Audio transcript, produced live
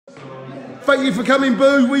Thank you for coming,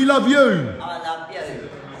 Boo. We love you. I love you.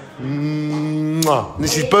 Mwah.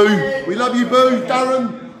 This is Boo. We love you, Boo.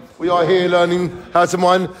 Darren, we are here learning how to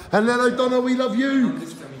mine. And hello, Donna, we love you.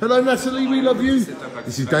 Hello, Natalie, we love you.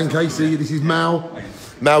 This is Dan Casey. This is Mal.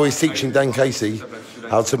 Mal is teaching Dan Casey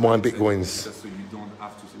how to mine bitcoins. Just so you don't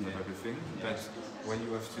have to set up everything, but what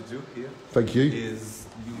you have to do here Thank you. is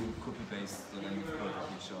you copy paste the language code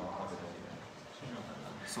which are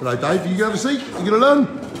available. Hello, Dave. You going to have a seat? You going to learn?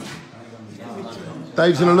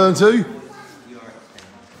 Dave's going to learn too?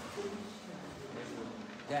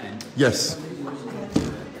 Yes.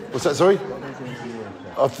 What's that, sorry?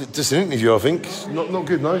 Just an interview, I think. Not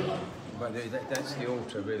good, no? But that's the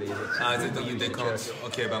altar, really. They can't.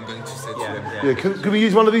 Okay, but I'm going to say to them. Yeah, can we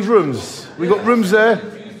use one of these rooms? We got rooms there.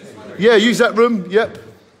 Yeah, use that room. Yep.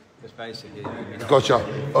 That's basically. Gotcha.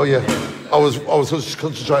 Oh yeah. I was just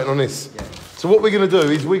concentrating on this. So what we're going to do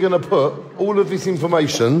is we're going to put all of this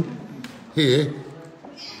information here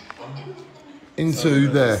into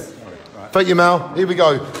there. Thank you, Mal. Here we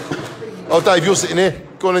go. Oh, Dave, you're sitting here.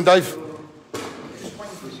 Go on in, Dave.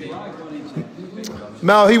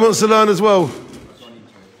 Mal, he wants to learn as well.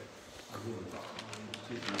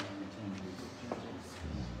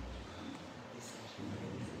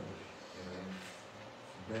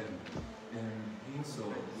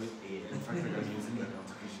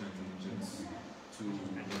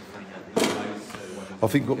 I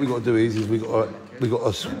think what we've got to do is we've got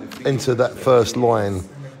to enter that first line.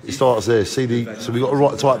 It starts there. So we've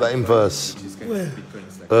got to type that in first.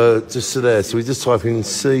 Just to there. So we just type in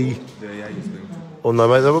C. Oh no,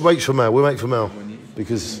 mate. We'll wait for Mal. We'll wait for Mal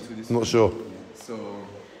because I'm not sure. So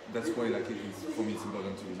that's why, like, for me, it's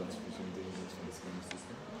important to use artificial intelligence for this kind of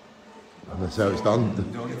system. And that's how it's done.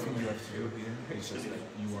 The only thing you have to do here is just like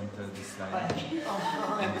you want this line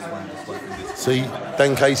and this one, this one, and this. See,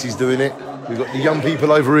 Dan Casey's doing it. We've got the young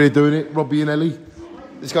people over here doing it. Robbie and Ellie.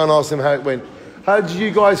 Let's go and ask them how it went. How did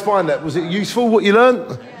you guys find that? Was it useful what you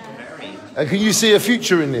learnt? And can you see a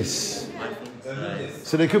future in this?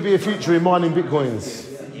 So there could be a future in mining bitcoins.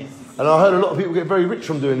 And I heard a lot of people get very rich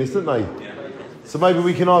from doing this, didn't they? So maybe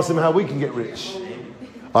we can ask them how we can get rich.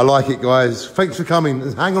 I like it, guys. Thanks for coming.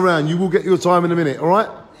 Hang around. You will get your time in a minute, all right?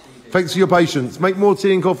 Thanks for your patience. Make more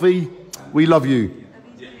tea and coffee. We love you.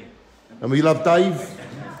 And we love Dave.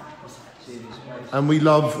 And we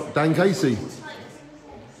love Dan Casey.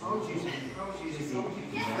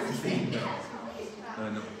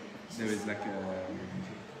 No, there is like a...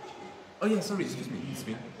 Oh yeah, sorry, excuse me, it's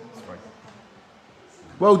me. Sorry.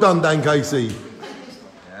 Well done, Dan Casey.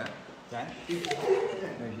 Yeah.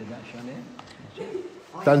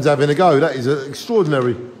 Dan's having a go. That is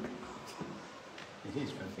extraordinary. It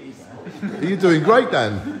is for feedback. You're doing great,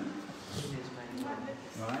 Dan.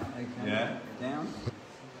 Right, okay. Yeah. Down.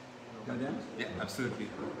 Go down. Yeah, absolutely.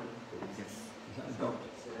 Yes. Is that a dot?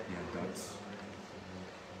 Yeah, dots.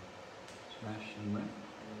 Slash and red.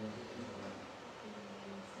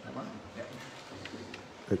 That one? Yeah.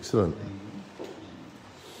 Excellent.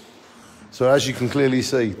 So as you can clearly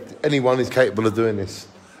see, anyone is capable of doing this.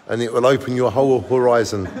 And it will open your whole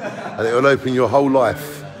horizon. And it will open your whole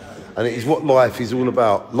life. And it is what life is all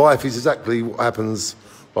about. Life is exactly what happens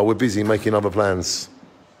while we're busy making other plans.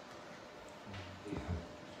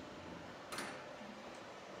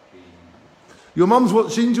 Your mum's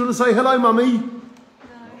watching. Do you want to say hello, mummy?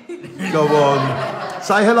 No. Go on.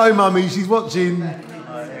 Say hello, mummy. She's watching.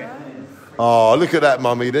 Oh, look at that,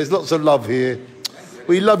 mummy. There's lots of love here.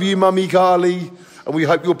 We love you, mummy Carly. And we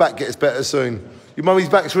hope your back gets better soon. Your mummy's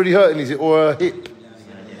back's really hurting, is it? Or her hip?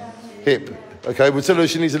 Hip. Okay, we'll tell her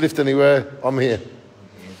she needs a lift anywhere. I'm here.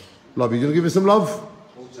 Love you. You going to give her some love?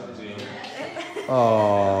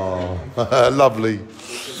 Oh, lovely.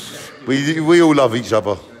 We all love each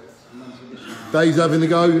other. Dave's having a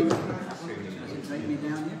go.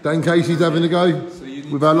 Dan Casey's having a go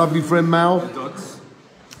with our lovely friend Mal.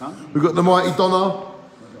 We've got the mighty Donna,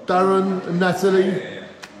 Darren and Natalie.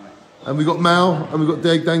 And we've got Mal and we've got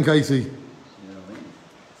Dan Casey.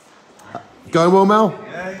 Going well, Mal?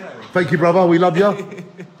 Thank you, brother. We love you.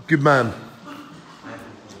 Good man.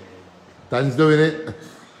 Dan's doing it.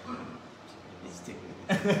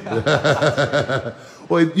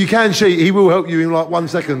 Well, you can cheat. He will help you in like 1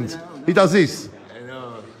 second. He does this.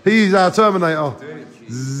 He's our Terminator.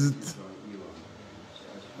 Zzz. It's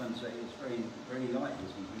very light,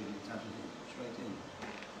 this one, really touches it straight in.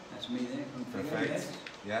 That's me there. Perfect.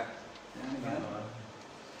 Yeah. Down again.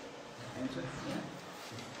 Enter. Yeah.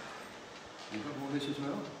 You've got all this as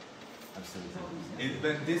well? Absolutely.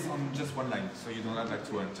 But this on just one line, so you don't have like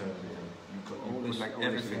to enter. You put like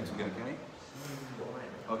everything together. Okay.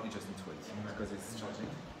 Oh, you just need to wait because it's charging.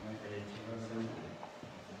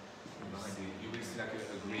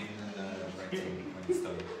 green writing when it's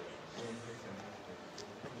done.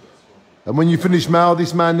 And when you finish, Mal,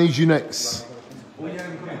 this man needs you next. Oh yeah,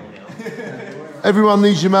 I'm coming. Everyone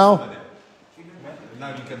needs you, Mal.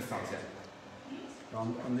 Now you can start, yeah.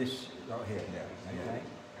 On this right here, okay?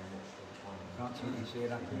 Can't see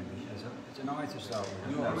it up here. It's an eye to start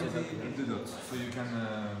with. You already did the dots, so you can...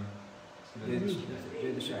 do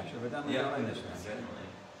the slash. Have I done the dot in the slash?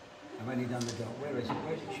 I've only done the dot. Where is it?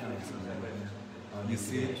 Where's it showing? You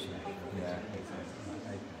see it? Yeah. Okay.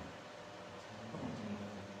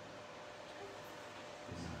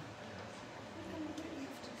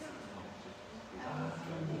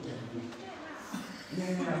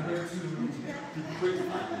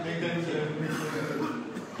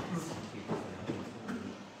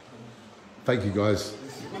 Thank you, guys.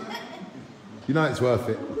 You know it's worth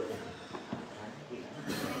it.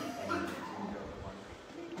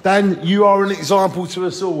 Dan, you are an example to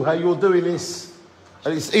us all, how you're doing this.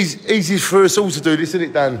 And it's easy for us all to do this, isn't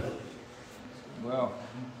it, Dan? Well,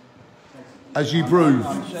 As you prove.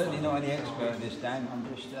 I'm certainly not any expert at this, Dan. I'm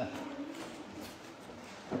just...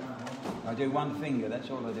 I do one finger, that's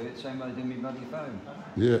all I do. It's the same way I do my bloody phone.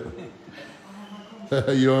 Yeah.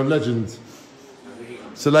 You're a legend.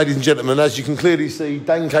 So, ladies and gentlemen, as you can clearly see,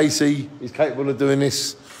 Dan Casey is capable of doing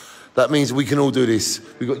this. That means we can all do this.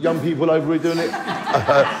 We've got young people over here doing it. No,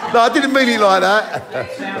 I didn't mean it like that.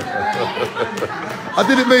 I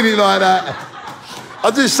didn't mean it like that.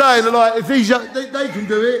 I'm just saying, like, if these young, they can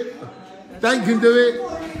do it. Dan can do it.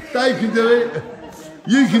 Dave can do it.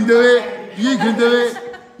 You can do it. You can do it.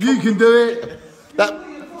 You can do it.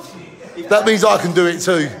 That means I can do it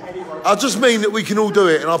too. I just mean that we can all do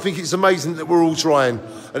it, and I think it's amazing that we're all trying.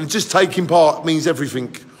 And just taking part means everything.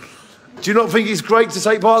 Do you not think it's great to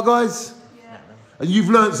take part, guys? Yeah. And you've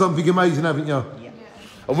learnt something amazing, haven't you? Yeah.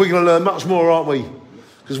 And we're going to learn much more, aren't we?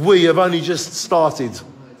 Because we have only just started.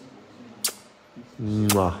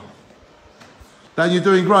 Mwah. Dan, you're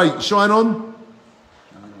doing great. Shine on.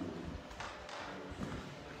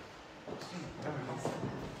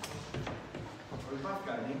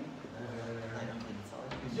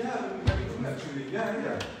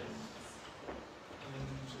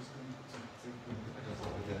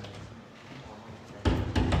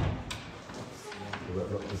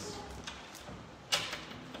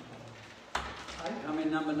 I'm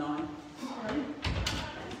in number 9.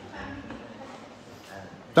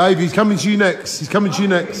 Dave, he's coming to you next. He's coming to you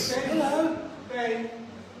next. Hello.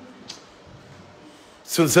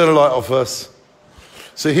 So turn the light off first.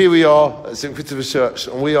 So here we are at St. Christopher's Church,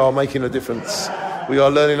 and we are making a difference. We are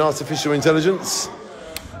learning artificial intelligence,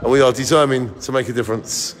 and we are determined to make a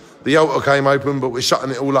difference. The altar came open, but we're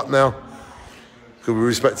shutting it all up now because we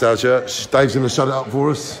respect our church. Dave's going to shut it up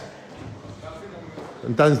for us.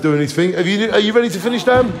 And Dan's doing his thing. Are you ready to finish,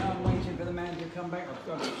 Dan? No, I'm waiting for the man to come back. I've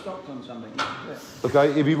got stopped on something.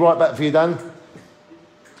 Okay, he'll be right back for you, Dan.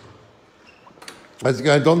 How's it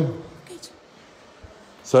going, Don? Good.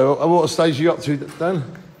 So, what stage are you up to, Dan?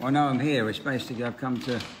 Well, no, I'm here. It's basically I've come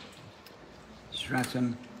to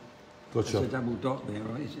Stratum. Gotcha. There's a double dot there,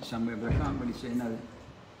 right? Is it somewhere? But I can't really see. No,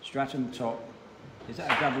 Stratum top. Is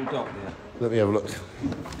that a double dot there? Let me have a look.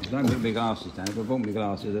 Don't put my glasses down. If I bought my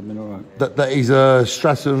glasses, I'd been all right. That is a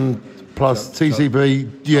Stratum plus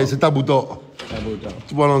TCB. Yeah, it's a double dot. Double dot.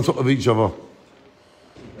 It's one on top of each other.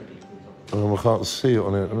 I can't see it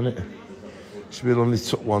on here at the minute. Should be on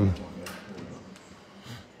this top one.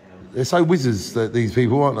 They're so wizards, these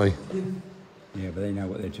people, aren't they? Yeah, but they know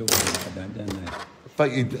what they're talking about, don't they?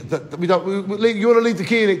 Thank you. You want to leave the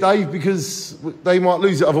key in it, Dave, because they might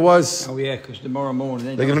lose it otherwise. Oh yeah, because tomorrow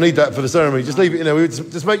morning They're going to need that for the ceremony. Just leave it in there.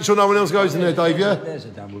 Just make sure no one else goes in there, Dave, yeah? There's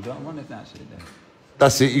a double dot. I wonder if that's it there.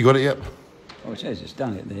 That's it, you got it, yep. Oh, it says it's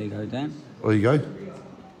done it. There you go, Dan. There you go.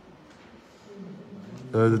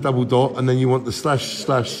 The double dot, and then you want the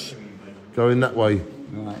slash going that way.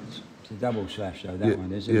 Right. It's a double slash, though, that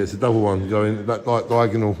one, isn't it? Yeah, it's a double one going that like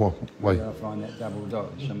diagonal way. I'll find that double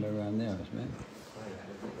dot somewhere around there, isn't it?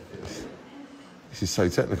 This is so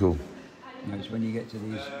technical. No, it's when you get to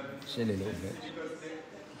these silly little bits.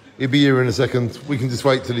 He'll be here in a second. We can just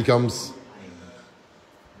wait till he comes.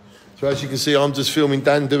 So as you can see, I'm just filming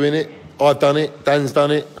Dan doing it. I've done it. Dan's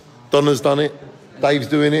done it. Donna's done it. Dave's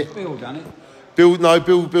doing it. Bill done it.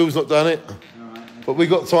 Bill's not done it. All right. But we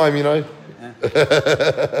got time, you know.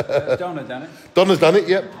 Yeah. Donna done it. Donna's done it,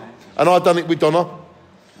 yep. And I've done it with Donna.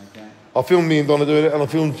 Okay. I filmed me and Donna doing it, and I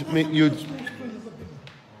filmed you.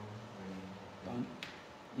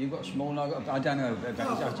 You've got small, I don't know.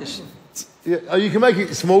 I just... Yeah, you can make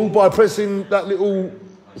it small by pressing that little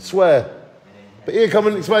square. But here, come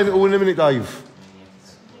and explain it all in a minute, Dave.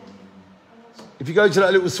 If you go to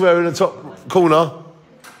that little square in the top corner,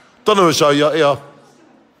 Donna will show you, here.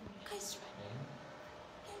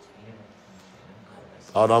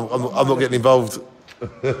 Oh, no, I'm not getting involved. I'm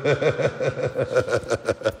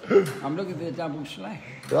looking for the double slash.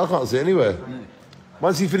 I can't see it anywhere. No.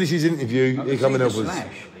 Once he finishes his interview, he'll come and help us.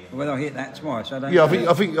 Slash. Whether I hit that twice, I don't Yeah, know.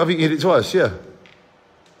 I think you hit it twice, yeah.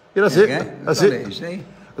 Yeah, that's Okay. it. That's Got it. You see?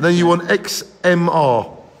 And then you want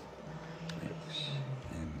XMR.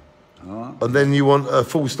 And then you want a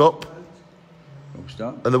full stop. Full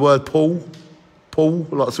stop. And the word pool. Pool,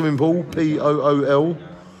 like a swimming pool. Pool.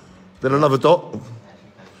 Then another dot.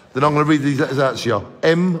 Then I'm going to read these letters out to you.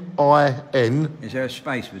 M-I-N. Is there a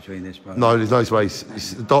space between this? Brother? No, there's no space.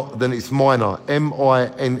 It's the dot, then it's minor.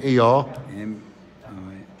 M-I-N-E-R.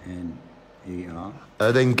 M-I-N-E-R.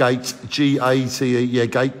 Then gate. G-A-T-E. Yeah,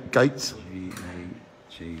 gate. Gates.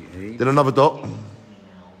 G-A-T-E. Then another dot.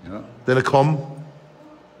 Yep. Then a com.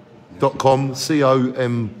 .com.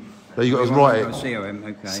 C-O-M. There you got to write it. C-O-M,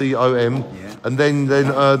 okay. C-O-M. Yeah. And then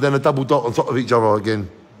a double dot on top of each other again.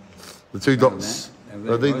 The two dots.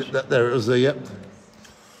 There it was there, yep.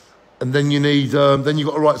 And then you need, then you've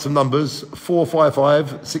got to write some numbers.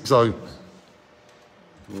 45560.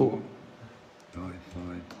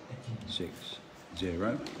 45560.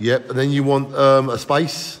 Yep, and then you want a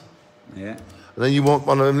space. Yeah. And then you want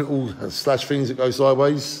one of them little slash things that go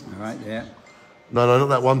sideways. All right, yeah. No, not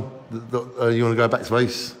that one. You want to go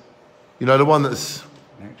backspace. You know, the one that's...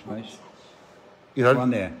 Backspace. You know,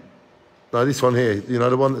 One there. No, this one here. You know,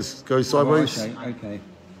 the one that goes sideways? Oh, okay.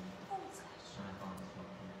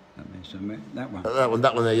 That means something. That one.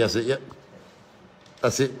 That one there, yes, it, yep.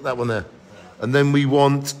 That's it, that one there. And then we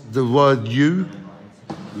want the word you.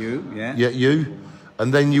 You, yeah. Yeah, you.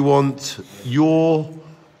 And then you want your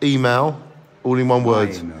email, all in one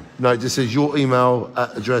word. Email. No, it just says your email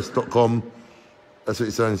at address.com. That's what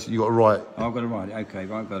it says. You've got to write. I've got to write it. Okay,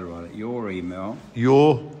 I've got to write it. Your email.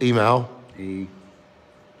 Your email. Email.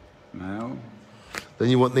 Then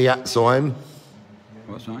you want the @ sign.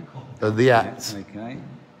 What sign? The @ Yeah, okay.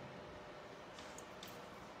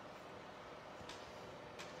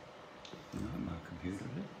 My computer,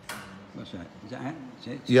 is it? What's that? Is that @ Is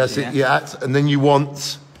it? Yes, yeah, @ and then you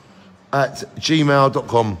want at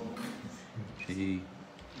gmail.com.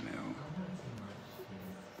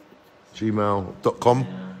 Gmail.com.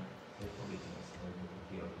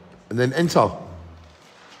 And then enter.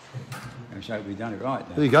 Let's hope we've done it right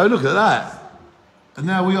There then. you go, look at that. And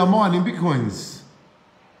now we are mining bitcoins.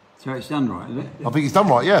 So it's done right, is it? I think it's done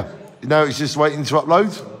right, yeah. Now it's just waiting to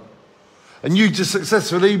upload. And you just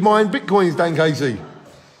successfully mined bitcoins, Dan Casey.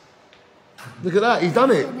 Look at that, he's done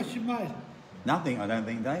it. How much you made? Nothing, I don't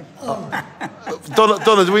think, Dave.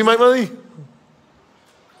 Donna, do we make money?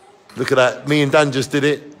 Look at that, me and Dan just did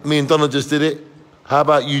it. Me and Donna just did it. How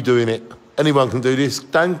about you doing it? Anyone can do this.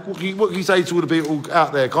 Dan, what can you say to all the people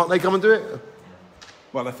out there? Can't they come and do it?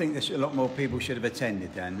 Well, I think there's a lot more people should have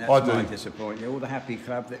attended, Dan. That's I do. my disappointment. All the happy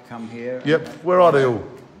club that come here. Yep, where are they all?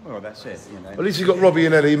 Well, that's it, you know. At least we've got Robbie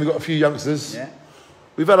and Ellie and we've got a few youngsters. Yeah.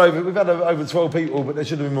 We've had over 12 people, but there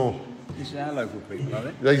should have been more. This is our local people, are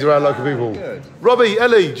they? These are our local people. Good. Robbie,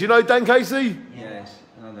 Ellie, do you know Dan Casey? Yes,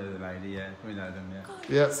 I know the lady, yeah. We know them, yeah.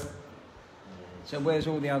 Yeah. So where's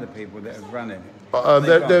all the other people that have run it?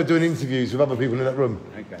 They're doing interviews with other people in that room.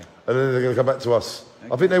 Okay. And then they're going to come back to us.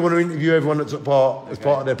 I think they want to interview everyone that took part as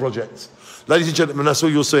part of their project. Ladies and gentlemen, that's all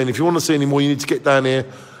you're seeing. If you want to see any more, you need to get down here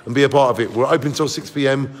and be a part of it. We're open till 6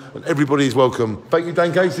 p.m. and everybody is welcome. Thank you,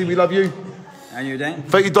 Dan Casey. We love you. And you, Dan?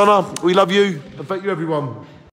 Thank you, Donna. We love you. And thank you, everyone.